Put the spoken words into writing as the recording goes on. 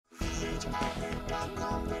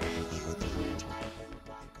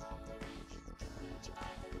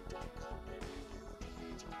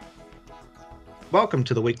Welcome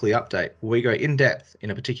to the weekly update, where we go in depth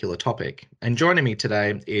in a particular topic. And joining me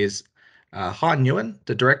today is Hein Nguyen,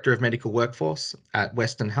 the Director of Medical Workforce at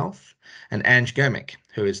Western Health, and Ange Germick,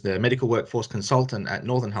 who is the Medical Workforce Consultant at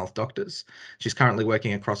Northern Health Doctors. She's currently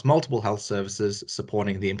working across multiple health services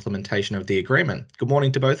supporting the implementation of the agreement. Good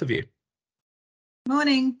morning to both of you.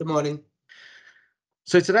 Morning. Good morning.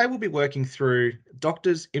 So today we'll be working through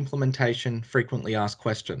Doctors' Implementation Frequently Asked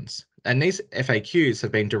Questions. And these FAQs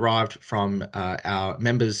have been derived from our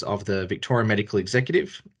members of the Victoria Medical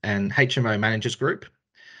Executive and HMO Managers Group,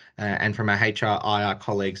 and from our HR/IR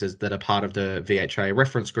colleagues that are part of the VHA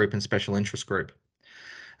Reference Group and Special Interest Group.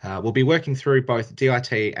 We'll be working through both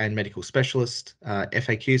DIT and medical specialist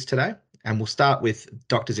FAQs today, and we'll start with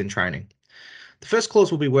doctors in training. The first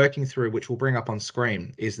clause we'll be working through, which we'll bring up on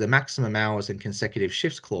screen, is the maximum hours and consecutive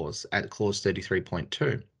shifts clause at clause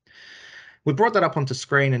 33.2. We brought that up onto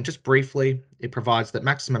screen, and just briefly, it provides that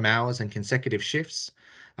maximum hours and consecutive shifts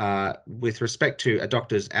with respect to a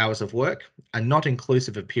doctor's hours of work are not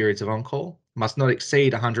inclusive of periods of on-call, must not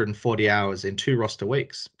exceed 140 hours in 2 roster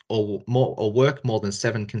weeks, or work more than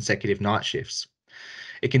 7 consecutive night shifts.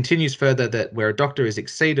 It continues further that where a doctor is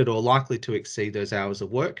exceeded or likely to exceed those hours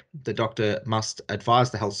of work, the doctor must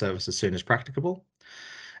advise the health service as soon as practicable,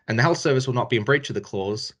 and the health service will not be in breach of the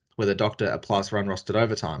clause where the doctor applies for unrostered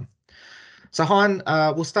overtime. So Hein,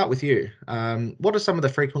 we'll start with you. What are some of the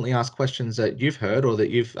frequently asked questions that you've heard or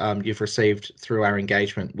that you've received through our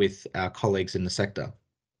engagement with our colleagues in the sector?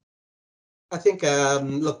 I think,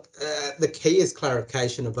 the key is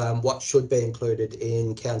clarification of what should be included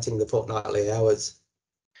in counting the fortnightly hours.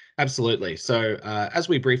 Absolutely. So as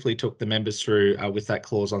we briefly took the members through with that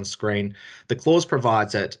clause on screen, the clause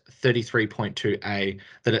provides at 33.2A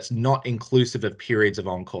that it's not inclusive of periods of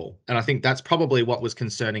on-call. And I think that's probably what was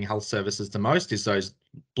concerning health services the most, is those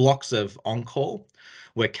blocks of on-call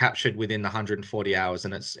were captured within the 140 hours.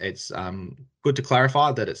 And it's good to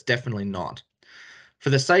clarify that it's definitely not.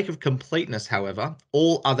 For the sake of completeness, however,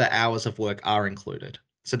 all other hours of work are included.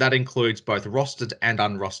 So that includes both rostered and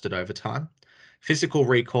unrostered overtime, physical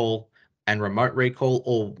recall and remote recall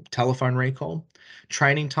or telephone recall,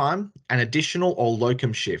 training time, and additional or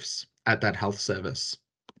locum shifts at that health service.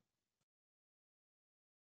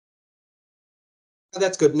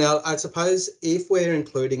 That's good. Now, I suppose if we're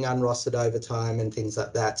including unrostered overtime and things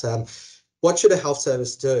like that, what should a health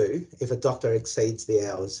service do if a doctor exceeds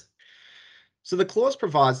the hours? So the clause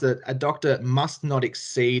provides that a doctor must not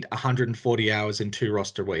exceed 140 hours in 2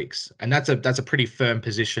 roster weeks. And that's a pretty firm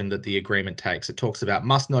position that the agreement takes. It talks about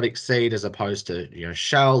must not exceed as opposed to,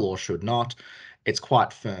 shall or should not. It's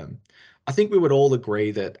quite firm. I think we would all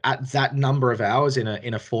agree that at that number of hours in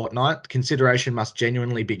a fortnight, consideration must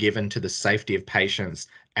genuinely be given to the safety of patients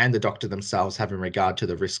and the doctor themselves, having regard to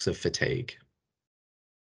the risks of fatigue.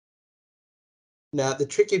 Now, the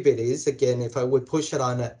tricky bit is, again, if I would push it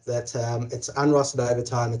on it, that it's unrostered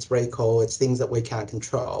overtime, it's recall, it's things that we can't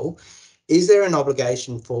control. Is there an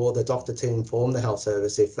obligation for the doctor to inform the health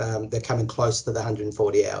service if they're coming close to the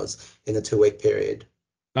 140 hours in a 2-week period?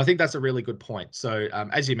 I think that's a really good point. So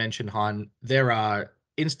as you mentioned, Hein, there are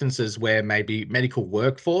instances where maybe medical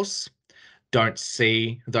workforce don't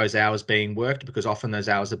see those hours being worked because often those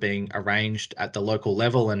hours are being arranged at the local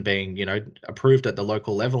level and being, approved at the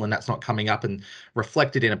local level, and that's not coming up and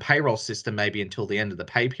reflected in a payroll system maybe until the end of the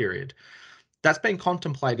pay period. That's been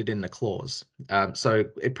contemplated in the clause. So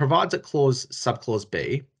it provides at subclause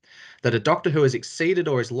B that a doctor who has exceeded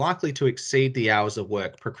or is likely to exceed the hours of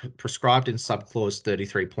work prescribed in subclause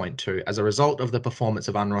 33.2 as a result of the performance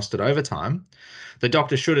of unrostered overtime, the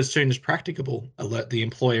doctor should, as soon as practicable, alert the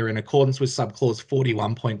employer in accordance with subclause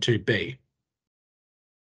 41.2b.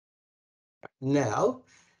 Now,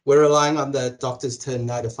 we're relying on the doctors to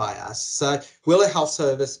notify us. So will a health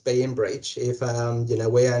service be in breach if,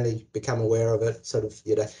 we only become aware of it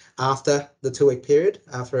after the 2-week period,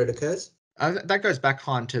 after it occurs? That goes back,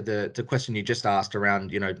 Hein, to the question you just asked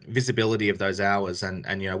around, visibility of those hours and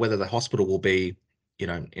whether the hospital will be,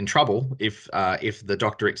 in trouble if the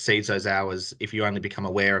doctor exceeds those hours, if you only become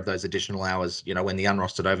aware of those additional hours, when the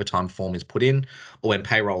unrostered overtime form is put in or when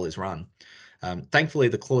payroll is run. Thankfully,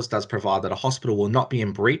 the clause does provide that a hospital will not be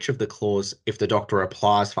in breach of the clause if the doctor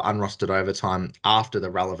applies for unrostered overtime after the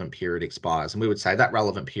relevant period expires. And we would say that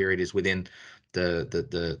relevant period is within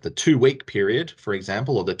the 2-week period, for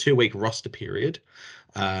example, or the 2-week roster period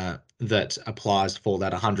that applies for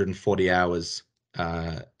that 140 hours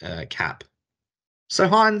cap. So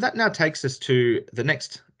Hein, that now takes us to the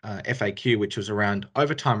next FAQ, which was around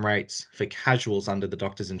overtime rates for casuals under the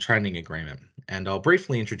Doctors in Training Agreement. And I'll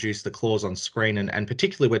briefly introduce the clause on screen, and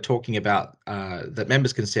particularly we're talking about that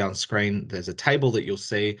members can see on screen. There's a table that you'll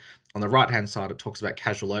see on the right-hand side. It talks about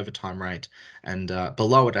casual overtime rate, and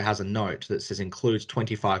below it has a note that says includes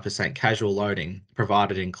 25% casual loading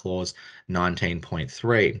provided in clause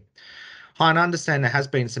 19.3. Hi, and I understand there has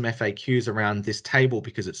been some FAQs around this table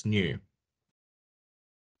because it's new.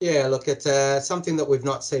 Yeah, look, it's something that we've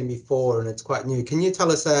not seen before and it's quite new. Can you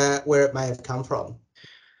tell us where it may have come from?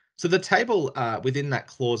 So the table within that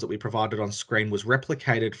clause that we provided on screen was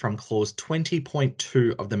replicated from clause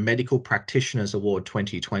 20.2 of the Medical Practitioners Award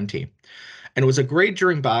 2020. And it was agreed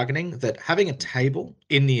during bargaining that having a table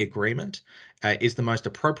in the agreement is the most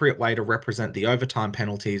appropriate way to represent the overtime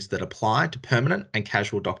penalties that apply to permanent and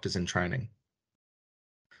casual doctors in training.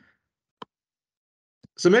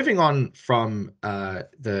 So moving on from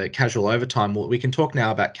the casual overtime, we can talk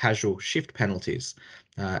now about casual shift penalties.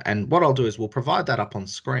 And what I'll do is we'll provide that up on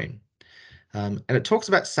screen. And it talks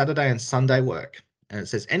about Saturday and Sunday work. And it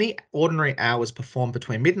says any ordinary hours performed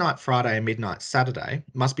between midnight Friday and midnight Saturday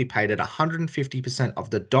must be paid at 150% of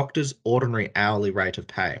the doctor's ordinary hourly rate of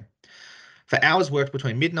pay. For hours worked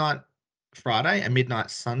between midnight Friday and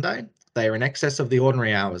midnight Sunday, they are in excess of the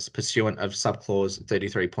ordinary hours pursuant of subclause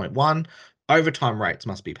 33.1. Overtime rates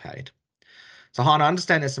must be paid. So, Han, I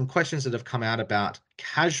understand there's some questions that have come out about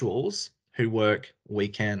casuals who work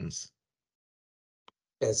weekends.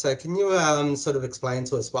 Yeah, so can you sort of explain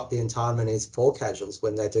to us what the entitlement is for casuals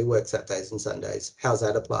when they do work Saturdays and Sundays? How's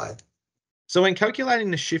that applied? So when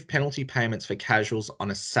calculating the shift penalty payments for casuals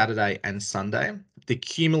on a Saturday and Sunday, the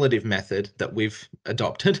cumulative method that we've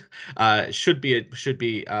adopted should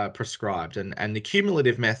be prescribed. And the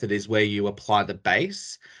cumulative method is where you apply the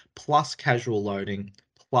base plus casual loading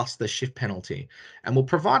plus the shift penalty. And we'll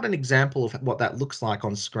provide an example of what that looks like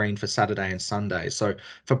on screen for Saturday and Sunday. So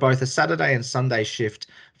for both a Saturday and Sunday shift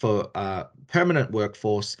for permanent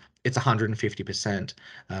workforce, it's 150%.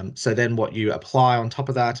 So then what you apply on top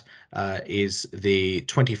of that is the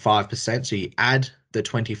 25%. So you add the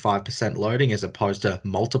 25% loading as opposed to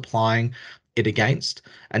multiplying it against,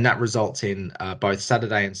 and that results in both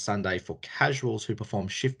Saturday and Sunday for casuals who perform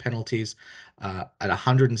shift penalties at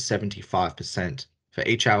 175% for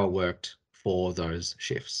each hour worked for those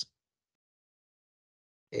shifts.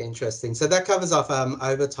 Interesting. So that covers off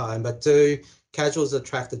overtime, but do casuals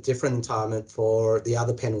attract a different entitlement for the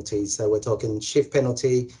other penalties? So we're talking shift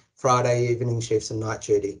penalty, Friday evening shifts and night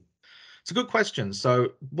duty. It's a good question.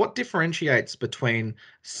 So what differentiates between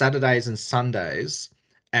Saturdays and Sundays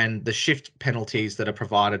and the shift penalties that are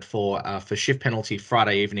provided for shift penalty,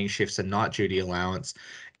 Friday evening shifts and night duty allowance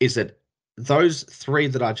is that those three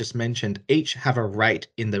that I just mentioned each have a rate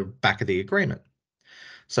in the back of the agreement.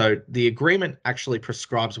 So the agreement actually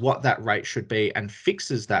prescribes what that rate should be and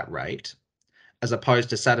fixes that rate, as opposed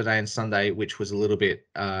to Saturday and Sunday, which was a little bit,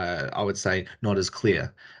 I would say, not as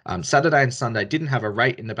clear. Saturday and Sunday didn't have a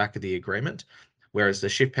rate in the back of the agreement, whereas the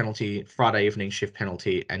shift penalty, Friday evening shift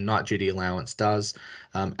penalty and night duty allowance does.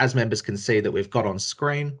 As members can see that we've got on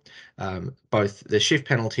screen, both the shift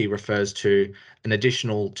penalty refers to an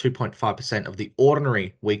additional 2.5% of the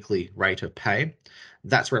ordinary weekly rate of pay.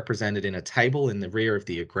 That's represented in a table in the rear of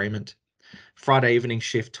the agreement. Friday evening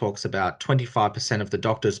shift talks about 25% of the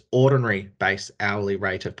doctor's ordinary base hourly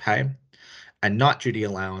rate of pay, and night duty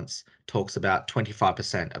allowance talks about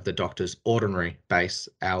 25% of the doctor's ordinary base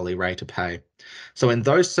hourly rate of pay. So in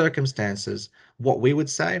those circumstances, what we would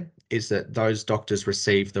say is that those doctors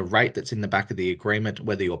receive the rate that's in the back of the agreement,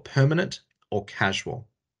 whether you're permanent or casual.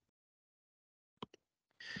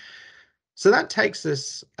 So that takes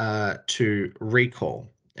us to recall.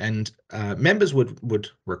 And members would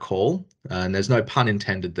recall, and there's no pun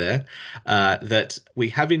intended there, that we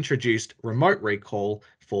have introduced remote recall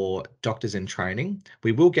for doctors in training.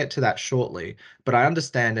 We will get to that shortly, but I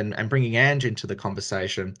understand, and bringing Ange into the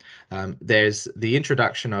conversation, there's the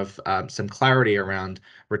introduction of some clarity around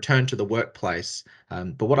return to the workplace.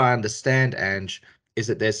 But what I understand, Ange, is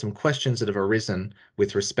that there's some questions that have arisen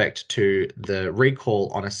with respect to the recall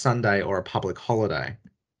on a Sunday or a public holiday.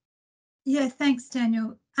 Yeah, thanks,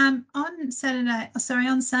 Daniel. On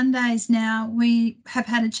Sundays now, we have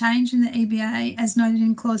had a change in the EBA, as noted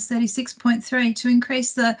in clause 36.3, to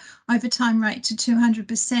increase the overtime rate to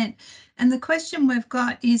 200%. And the question we've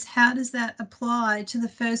got is, how does that apply to the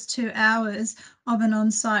first 2 hours of an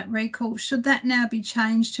on-site recall? Should that now be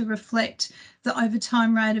changed to reflect the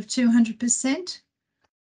overtime rate of 200%?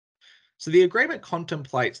 So the agreement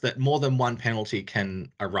contemplates that more than one penalty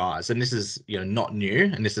can arise, and this is not new,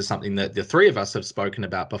 and this is something that the three of us have spoken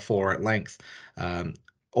about before at length.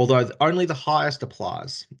 although only the highest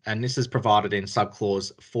applies, and this is provided in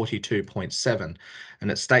subclause 42.7,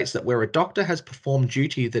 and it states that where a doctor has performed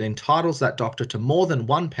duty that entitles that doctor to more than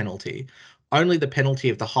one penalty, only the penalty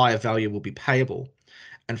of the higher value will be payable.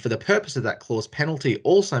 And for the purpose of that clause, penalty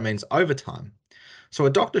also means overtime. So a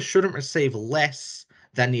doctor shouldn't receive less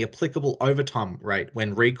than the applicable overtime rate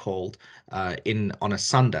when recalled on a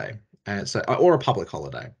Sunday, or a public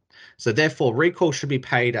holiday. So therefore, recall should be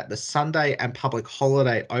paid at the Sunday and public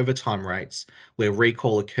holiday overtime rates where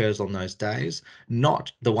recall occurs on those days,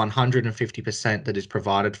 not the 150% that is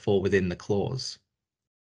provided for within the clause.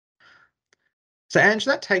 So Ange,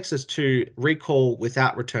 that takes us to recall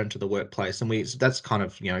without return to the workplace, and that's kind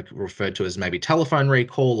of referred to as maybe telephone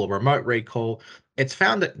recall or remote recall. It's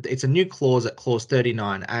found that it's a new clause at clause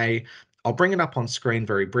 39A. I'll bring it up on screen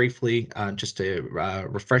very briefly, just to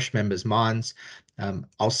refresh members' minds.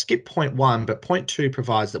 I'll skip point 1, but point 2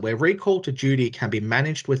 provides that where recall to duty can be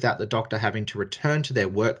managed without the doctor having to return to their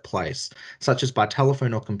workplace, such as by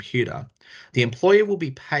telephone or computer, the employer will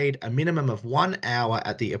be paid a minimum of 1 hour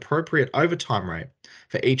at the appropriate overtime rate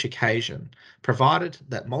for each occasion, provided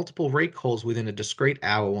that multiple recalls within a discrete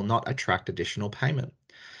hour will not attract additional payment.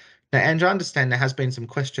 Now, Ange, I understand there has been some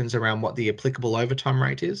questions around what the applicable overtime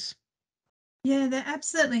rate is. Yeah, there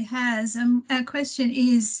absolutely has. Our question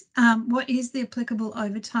is, what is the applicable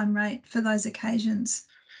overtime rate for those occasions?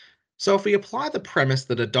 So if we apply the premise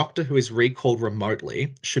that a doctor who is recalled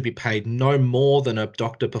remotely should be paid no more than a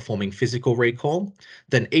doctor performing physical recall,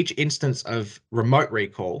 then each instance of remote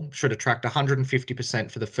recall should attract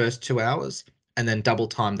 150% for the first 2 hours and then double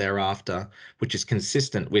time thereafter, which is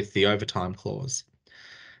consistent with the overtime clause.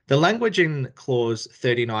 The language in clause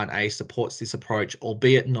 39A supports this approach,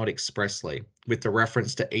 albeit not expressly, with the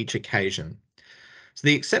reference to each occasion. So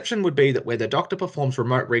the exception would be that where the doctor performs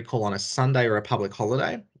remote recall on a Sunday or a public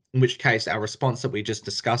holiday, in which case our response that we just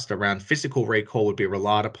discussed around physical recall would be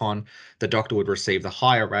relied upon. The doctor would receive the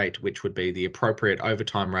higher rate, which would be the appropriate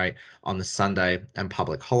overtime rate on the Sunday and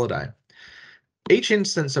public holiday. Each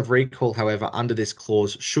instance of recall, however, under this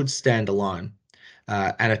clause should stand alone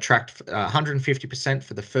and attract 150%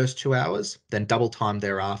 for the first 2 hours, then double time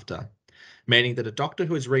thereafter, meaning that a doctor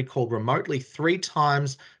who is recalled remotely 3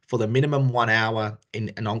 times for the minimum 1 hour in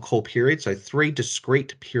an on-call period, so 3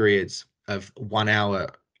 discrete periods of 1 hour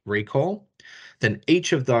recall, then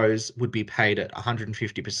each of those would be paid at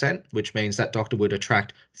 150%, which means that doctor would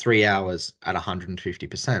attract 3 hours at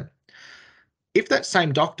 150%. If that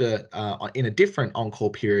same doctor in a different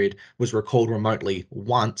on-call period was recalled remotely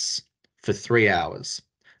once for 3 hours,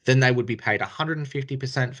 then they would be paid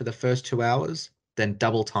 150% for the first 2 hours, then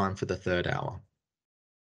double time for the third hour.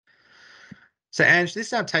 So Ange,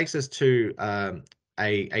 this now takes us to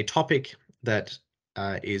a topic that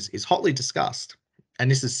is hotly discussed, and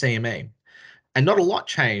this is CME. And not a lot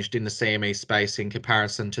changed in the CME space in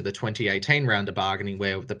comparison to the 2018 round of bargaining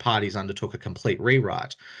where the parties undertook a complete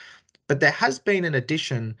rewrite. But there has been an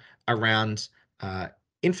addition around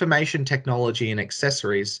information technology and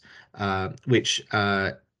accessories, which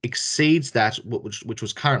exceeds that which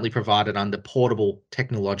was currently provided under portable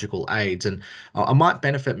technological aids. And I might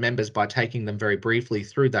benefit members by taking them very briefly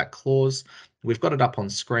through that clause. We've got it up on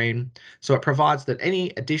screen. So it provides that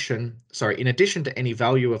in addition to any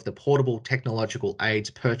value of the portable technological aids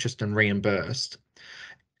purchased and reimbursed,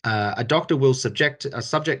 a doctor will subject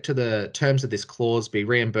to the terms of this clause be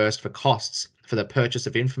reimbursed for costs for the purchase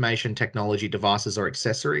of information technology devices or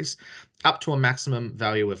accessories up to a maximum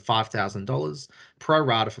value of $5,000 pro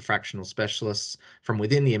rata for fractional specialists from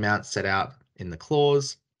within the amount set out in the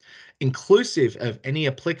clause, inclusive of any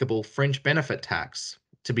applicable fringe benefit tax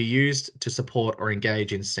to be used to support or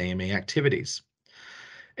engage in CME activities.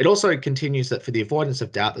 It also continues that for the avoidance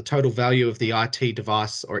of doubt, the total value of the IT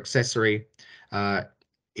device or accessory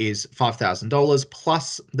is $5,000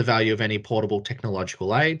 plus the value of any portable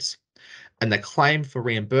technological aids. And the claim for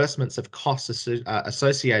reimbursements of costs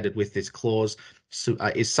associated with this clause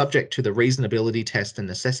is subject to the reasonability test and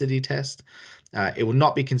necessity test. It will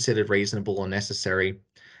not be considered reasonable or necessary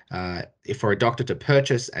for a doctor to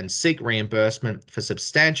purchase and seek reimbursement for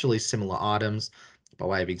substantially similar items, by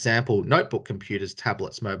way of example, notebook computers,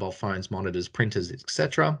 tablets, mobile phones, monitors, printers,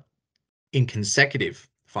 etc., in consecutive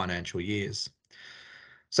financial years.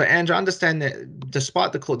 So, Ange, I understand that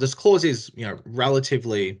despite this clause is,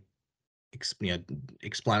 relatively,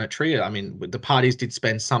 explanatory. I mean, the parties did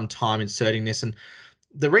spend some time inserting this, and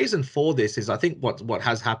the reason for this is I think what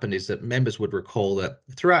has happened is that members would recall that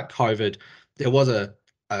throughout COVID, there was a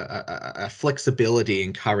flexibility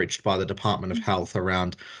encouraged by the Department of Health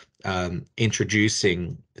around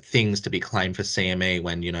introducing things to be claimed for CME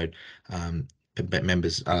when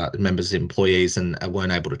members, employees, and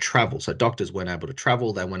weren't able to travel. So doctors weren't able to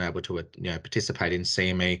travel. They weren't able to, participate in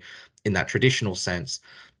CME in that traditional sense.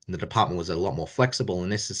 And the department was a lot more flexible,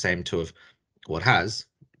 and this seemed to have, what has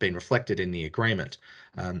been reflected in the agreement.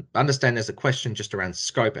 I understand there's a question just around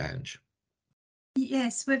scope, Ange.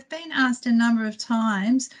 Yes, we've been asked a number of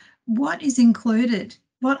times, what is included?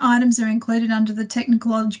 What items are included under the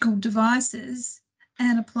technological devices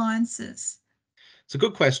and appliances? It's a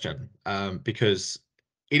good question, because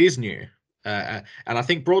it is new. And I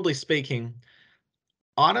think broadly speaking,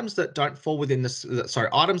 items that fall within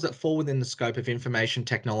the scope of information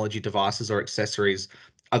technology devices or accessories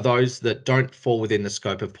are those that don't fall within the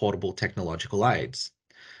scope of portable technological aids.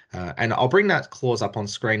 And I'll bring that clause up on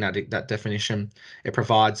screen, that definition. It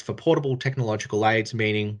provides for portable technological aids,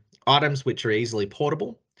 meaning items which are easily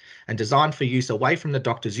portable and designed for use away from the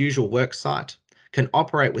doctor's usual work site, can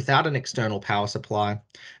operate without an external power supply,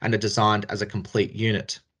 and are designed as a complete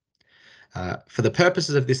unit. For the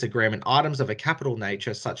purposes of this agreement, items of a capital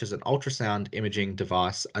nature, such as an ultrasound imaging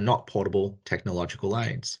device, are not portable technological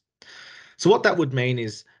aids. So what that would mean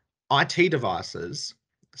is IT devices,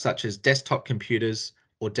 such as desktop computers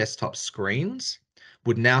or desktop screens,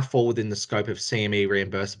 would now fall within the scope of CME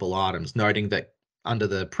reimbursable items, noting that under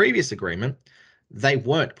the previous agreement, they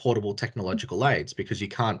weren't portable technological aids, because you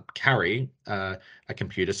can't carry a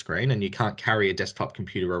computer screen and you can't carry a desktop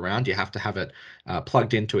computer around. You have to have it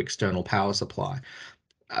plugged into external power supply.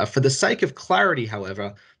 For the sake of clarity,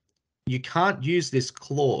 however, you can't use this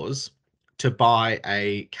clause to buy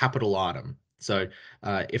a capital item. So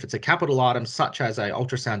if it's a capital item such as an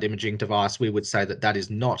ultrasound imaging device, we would say that that is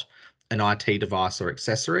not an IT device or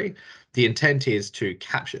accessory. The intent is to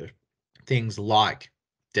capture things like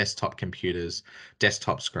desktop computers,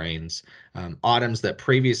 desktop screens, items that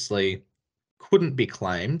previously couldn't be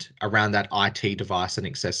claimed around that IT device and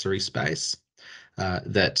accessory space,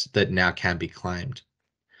 that now can be claimed.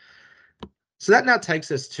 So that now takes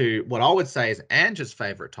us to what I would say is Ange's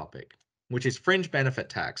favorite topic, which is fringe benefit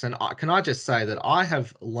tax. And can I just say that I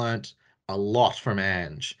have learnt a lot from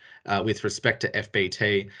Ange with respect to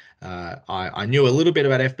FBT. I knew a little bit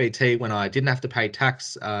about FBT when I didn't have to pay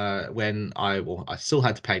tax, when I still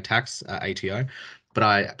had to pay tax, ATO, but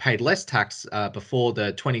I paid less tax before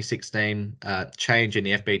the 2016 change in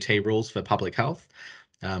the FBT rules for public health.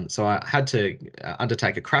 So I had to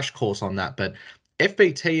undertake a crash course on that. But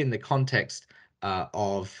FBT in the context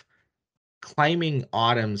of claiming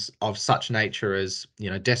items of such nature as,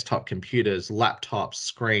 desktop computers, laptops,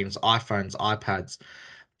 screens, iPhones, iPads.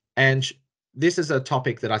 And this is a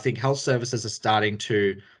topic that I think health services are starting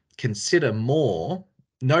to consider more,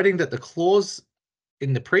 noting that the clause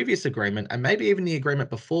in the previous agreement, and maybe even the agreement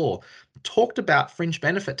before, talked about fringe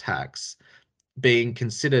benefit tax being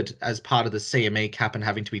considered as part of the CME cap and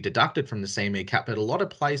having to be deducted from the CME cap, but a lot of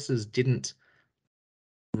places didn't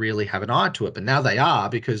really have an eye to it, but now they are,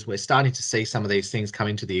 because we're starting to see some of these things come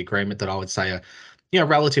into the agreement that I would say are,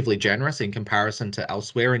 relatively generous in comparison to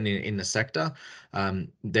elsewhere in the sector.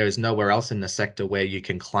 There is nowhere else in the sector where you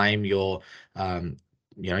can claim your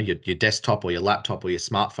your desktop or your laptop or your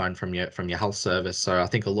smartphone from your health service. So I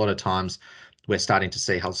think a lot of times we're starting to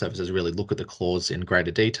see health services really look at the clause in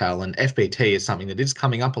greater detail, and FBT is something that is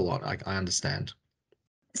coming up a lot, I understand.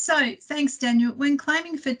 So thanks, Daniel. When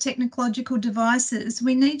claiming for technological devices,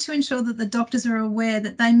 we need to ensure that the doctors are aware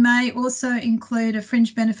that they may also include a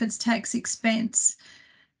fringe benefits tax expense.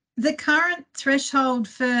 The current threshold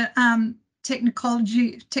for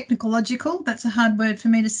technological, that's a hard word for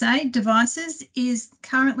me to say, devices is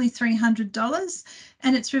currently $300,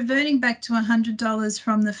 and it's reverting back to $100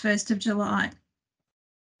 from the 1st of July.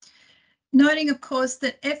 Noting, of course,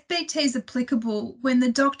 that FBT is applicable when the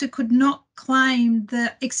doctor could not claim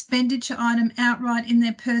the expenditure item outright in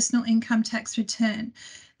their personal income tax return.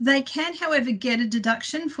 They can, however, get a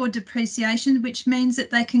deduction for depreciation, which means that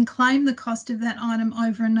they can claim the cost of that item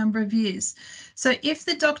over a number of years. So if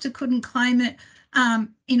the doctor couldn't claim it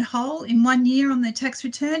in whole in 1 year on their tax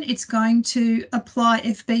return, it's going to apply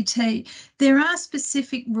FBT. There are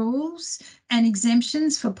specific rules and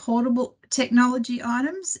exemptions for portable technology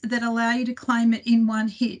items that allow you to claim it in one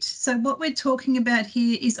hit. So what we're talking about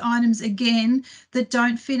here is items, again, that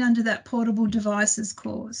don't fit under that portable devices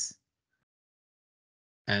clause.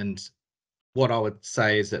 And what I would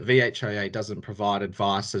say is that VHIA doesn't provide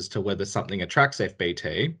advice as to whether something attracts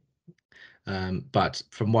FBT. But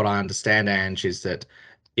from what I understand, Ange, is that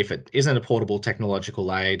if it isn't a portable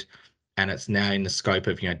technological aid and it's now in the scope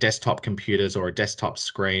of, desktop computers or a desktop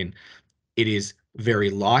screen, it is very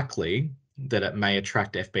likely that it may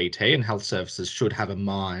attract FBT, and health services should have a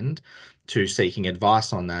mind to seeking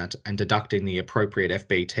advice on that and deducting the appropriate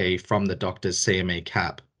FBT from the doctor's CME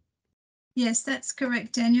cap. Yes, that's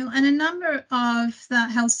correct, Daniel. And a number of the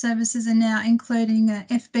health services are now including a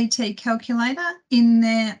FBT calculator in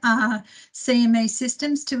their CME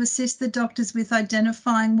systems to assist the doctors with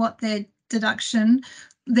identifying what their deduction,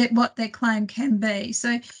 what their claim can be.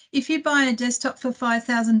 So if you buy a desktop for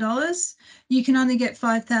 $5,000, you can only get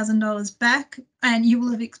 $5,000 back, and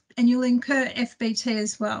you'll incur FBT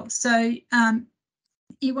as well. So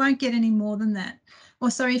you won't get any more than that. Or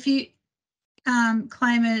sorry, if you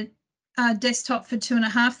claim a desktop for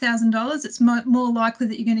 $2,500, it's more likely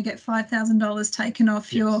that you're going to get $5,000 taken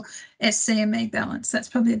off your SCME balance. That's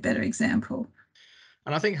probably a better example.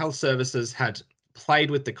 And I think health services had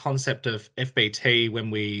played with the concept of FBT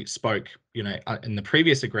when we spoke, in the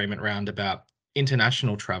previous agreement round about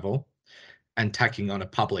international travel and tacking on a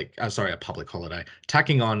public holiday,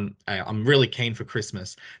 tacking on, I'm really keen for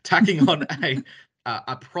Christmas, tacking on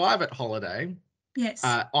a private holiday. Yes.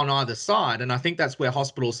 On either side. And I think that's where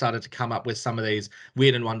hospitals started to come up with some of these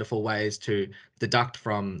weird and wonderful ways to deduct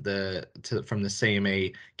from the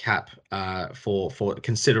CME cap for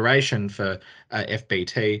consideration for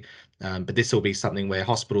FBT. But this will be something where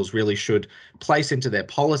hospitals really should place into their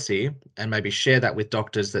policy and maybe share that with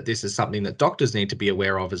doctors, that this is something that doctors need to be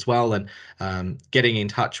aware of as well. And getting in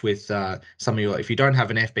touch with some of your, if you don't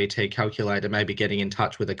have an FBT calculator, maybe getting in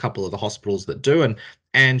touch with a couple of the hospitals that do. And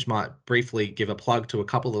Ange might briefly give a plug to a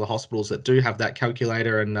couple of the hospitals that do have that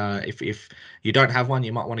calculator. And if you don't have one,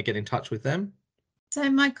 you might want to get in touch with them. So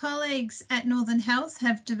my colleagues at Northern Health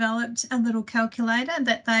have developed a little calculator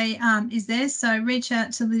that is there. So reach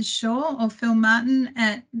out to Liz Shaw or Phil Martin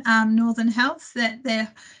at Northern Health. That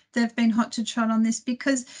they've been hot to trot on this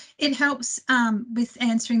because it helps with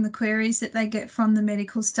answering the queries that they get from the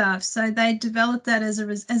medical staff. So they developed that as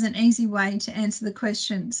an easy way to answer the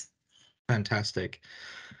questions. Fantastic.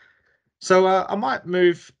 So I might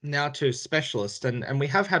move now to specialist, and we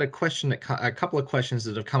have had a couple of questions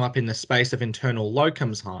that have come up in the space of internal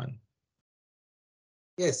locums, Hein.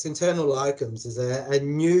 Yes, internal locums is a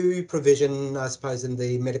new provision, I suppose, in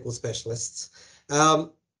the medical specialists.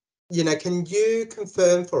 Can you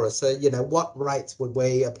confirm for us, what rates would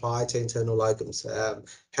we apply to internal locums?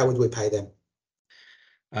 How would we pay them?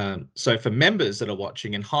 So for members that are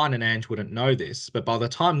watching, and Hein and Ange wouldn't know this, but by the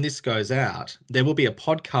time this goes out, there will be a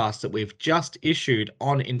podcast that we've just issued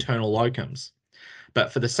on internal locums.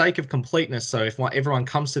 But for the sake of completeness, so if everyone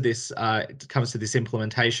comes to this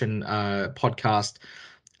implementation podcast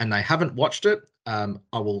and they haven't watched it, I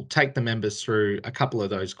will take the members through a couple of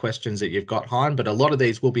those questions that you've got, Hein, but a lot of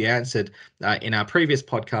these will be answered in our previous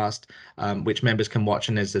podcast, which members can watch,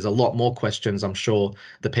 and there's a lot more questions I'm sure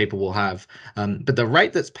the people will have. But the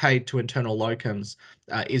rate that's paid to internal locums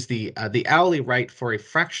is the hourly rate for a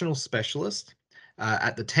fractional specialist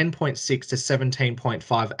at the 10.6 to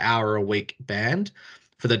 17.5 hour a week band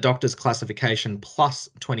for the doctor's classification plus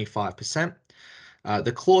 25%.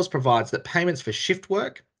 The clause provides that payments for shift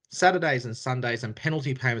work, Saturdays and Sundays, and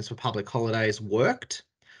penalty payments for public holidays worked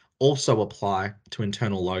also apply to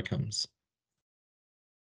internal locums.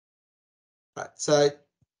 Right. So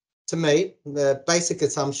to me, the basic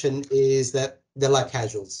assumption is that they're like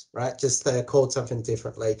casuals, right? Just they're called something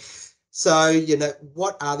differently. So,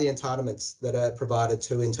 what are the entitlements that are provided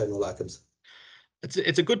to internal locums?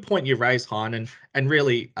 It's a good point you raise, Hein, and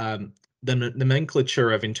really the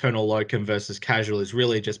nomenclature of internal locum versus casual is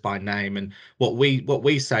really just by name. And what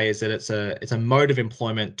we say is that it's a mode of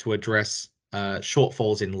employment to address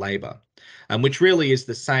shortfalls in labour, which really is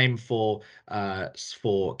the same for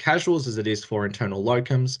casuals as it is for internal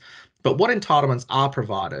locums. But what entitlements are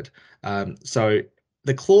provided? So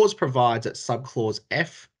the clause provides at subclause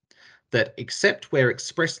F that except where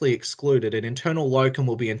expressly excluded, an internal locum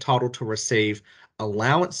will be entitled to receive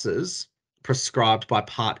allowances prescribed by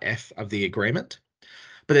Part F of the agreement.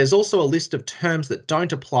 But there's also a list of terms that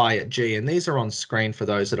don't apply at G, and these are on screen for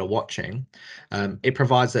those that are watching. It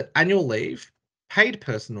provides that annual leave, paid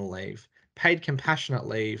personal leave, paid compassionate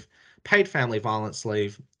leave, paid family violence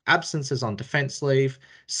leave, absences on defence leave,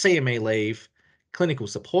 CME leave, clinical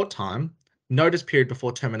support time, notice period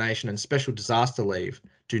before termination, and special disaster leave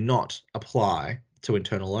do not apply to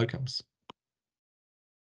internal locums.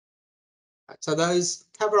 So those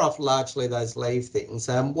cover off largely those leave things.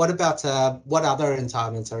 What about what other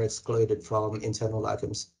entitlements are excluded from internal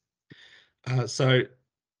locums? So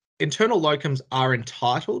internal locums are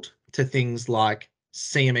entitled to things like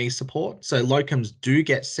CME support. So locums do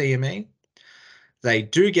get CME. They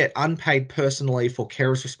do get unpaid personal leave for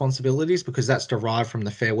carers' responsibilities because that's derived from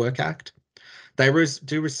the Fair Work Act. They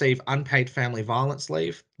do receive unpaid family violence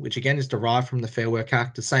leave, which again is derived from the Fair Work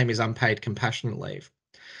Act, the same as unpaid compassionate leave.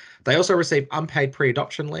 They also receive unpaid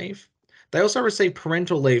pre-adoption leave. They also receive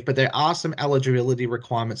parental leave, but there are some eligibility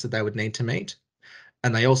requirements that they would need to meet.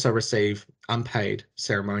 And they also receive unpaid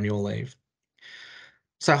ceremonial leave.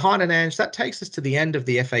 So Hein and Ange, that takes us to the end of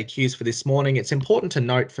the FAQs for this morning. It's important to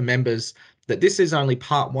note for members that this is only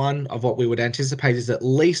part one of what we would anticipate is at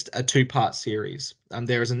least a two-part series.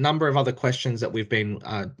 There is a number of other questions that we've been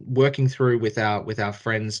working through with our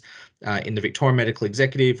friends in the Victorian Medical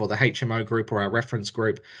Executive or the HMO group or our reference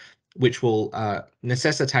group, which will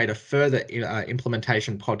necessitate a further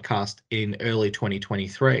implementation podcast in early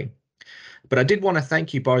 2023. But I did want to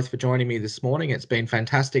thank you both for joining me this morning. It's been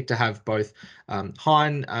fantastic to have both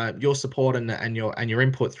Hein, your support and your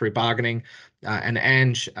input through bargaining, and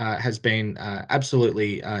Ange has been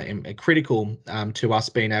absolutely critical to us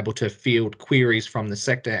being able to field queries from the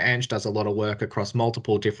sector. Ange does a lot of work across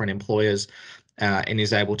multiple different employers and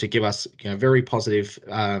is able to give us very positive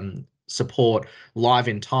support live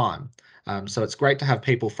in time. So it's great to have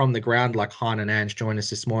people from the ground like Hein and Ange join us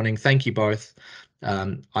this morning. Thank you both.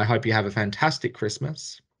 I hope you have a fantastic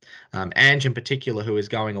Christmas. Ange in particular, who is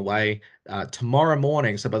going away tomorrow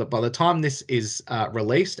morning. So by the time this is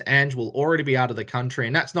released, Ange will already be out of the country.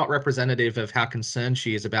 And that's not representative of how concerned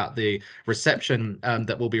she is about the reception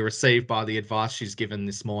that will be received by the advice she's given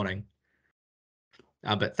this morning.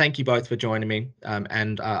 But thank you both for joining me.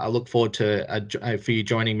 And I look forward to for you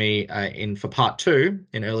joining me for part 2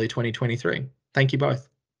 in early 2023. Thank you both.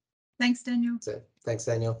 Thanks, Daniel. Thanks,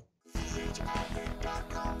 Daniel.